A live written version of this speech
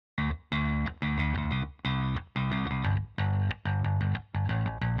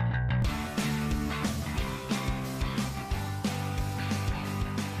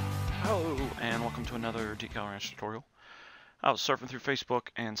welcome to another DecalRanch tutorial. I was surfing through Facebook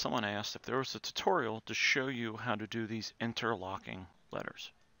and someone asked if there was a tutorial to show you how to do these interlocking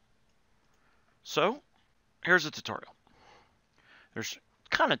letters. So, here's a tutorial. There's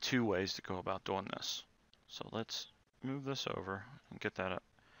kind of two ways to go about doing this. So let's move this over and get that up.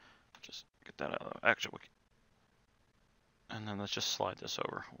 Just get that out. Actually, and then let's just slide this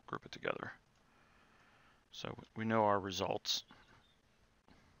over. We'll group it together. So we know our results.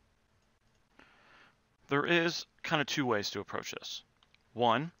 There is kind of two ways to approach this.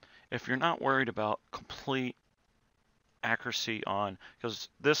 One, if you're not worried about complete accuracy on, because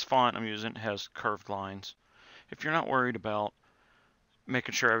this font I'm using has curved lines. If you're not worried about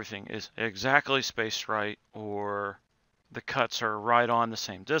making sure everything is exactly spaced right or the cuts are right on the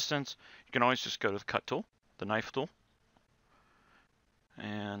same distance, you can always just go to the cut tool, the knife tool.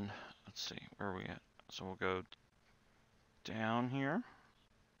 And let's see, where are we at? So we'll go down here.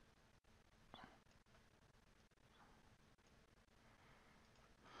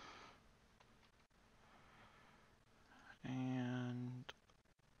 And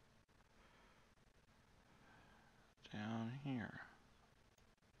down here.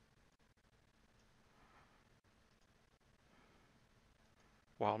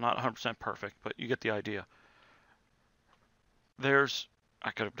 Well, not 100% perfect, but you get the idea. I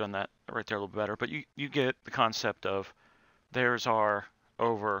could have done that right there a little better, but you get the concept of there's our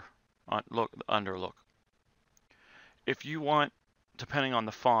underlook. If you want, depending on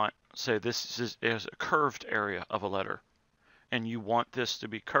the font, say this is a curved area of a letter, and you want this to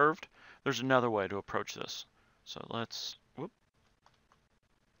be curved, there's another way to approach this. So let's get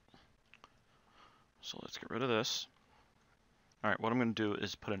rid of this. All right, what I'm going to do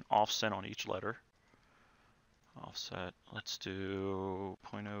is put an offset on each letter. Offset, let's do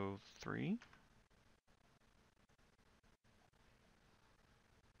 0.03.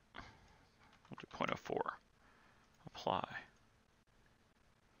 We'll do 0.04. Apply.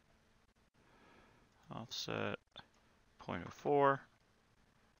 Offset 0.04.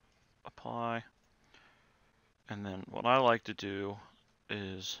 Apply. And then what I like to do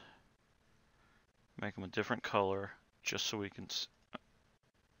is make them a different color just so I can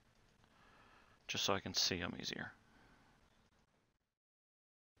see them easier.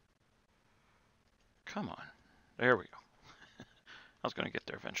 Come on. There we go. I was going to get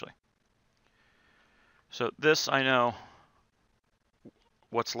there eventually. So this, I know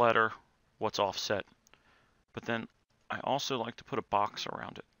what's letter, what's offset, but then I also like to put a box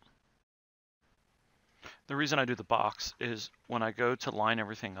around it. The reason I do the box is when I go to line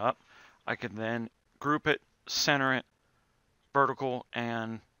everything up, I can then group it, center it, vertical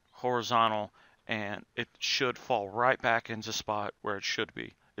and horizontal, and it should fall right back into the spot where it should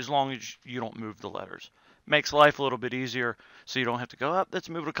be, as long as you don't move the letters. Makes life a little bit easier, so you don't have to go up, let's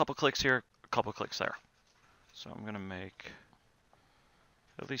move it a couple clicks here, a couple clicks there. So I'm going to make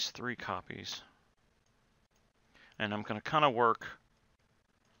at least 3 copies, and I'm going to kind of work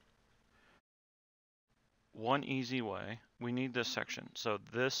one easy way. We need this section, so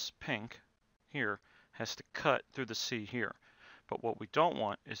this pink here has to cut through the C here, but what we don't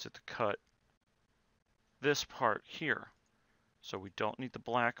want is it to cut this part here. So we don't need the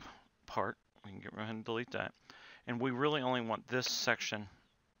black part. We can get ahead and delete that. And we really only want this section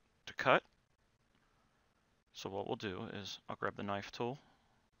to cut. So what we'll do is I'll grab the knife tool,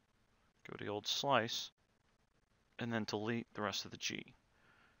 go to the old slice, and then delete the rest of the G.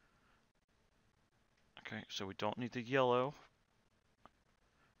 Okay, so we don't need the yellow.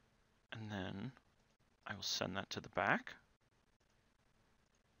 And then I will send that to the back.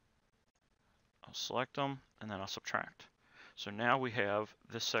 I'll select them, and then I'll subtract. So now we have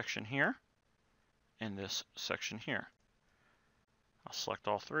this section here and this section here. I'll select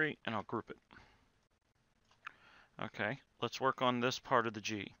all 3 and I'll group it. Okay, let's work on this part of the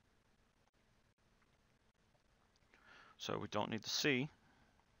G. So we don't need the C.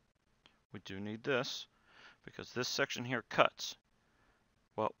 We do need this because this section here cuts.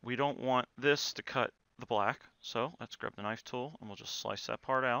 Well, we don't want this to cut the black, so let's grab the knife tool and we'll just slice that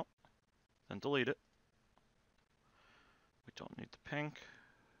part out, then delete it. We don't need the pink,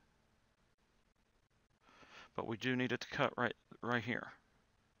 but we do need it to cut right here.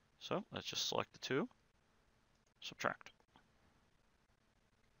 So let's just select the 2, subtract.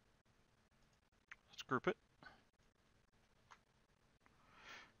 Let's group it,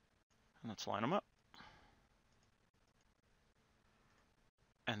 and let's line them up.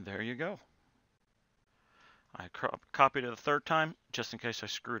 And there you go. I copied it a 3rd time just in case I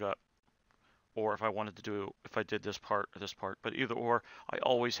screwed up, or if I did this part or this part, but either or, I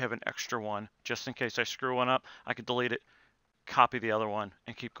always have an extra one just in case I screw one up. I can delete it, copy the other one,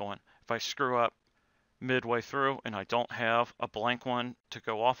 and keep going. If I screw up, midway through and I don't have a blank one to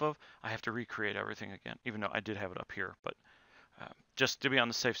go off of, I have to recreate everything again, even though I did have it up here. But just to be on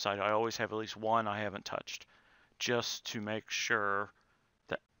the safe side, I always have at least one I haven't touched, just to make sure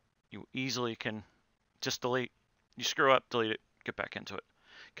that you easily can just delete. You screw up, delete it, get back into it,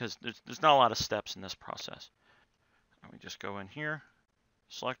 because there's not a lot of steps in this process. And we just go in here,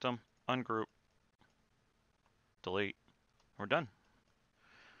 select them, ungroup, delete, we're done.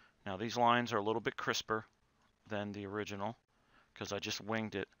 Now these lines are a little bit crisper than the original because I just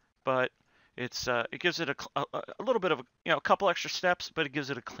winged it, but it's it gives it a little bit of a couple extra steps, but it gives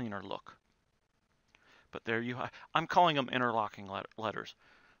it a cleaner look. But there you have. I'm calling them interlocking letters.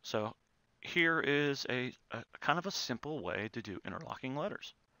 So here is a kind of a simple way to do interlocking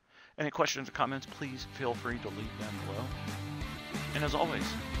letters. Any questions or comments, please feel free to leave them below. And as always,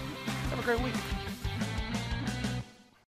 have a great week.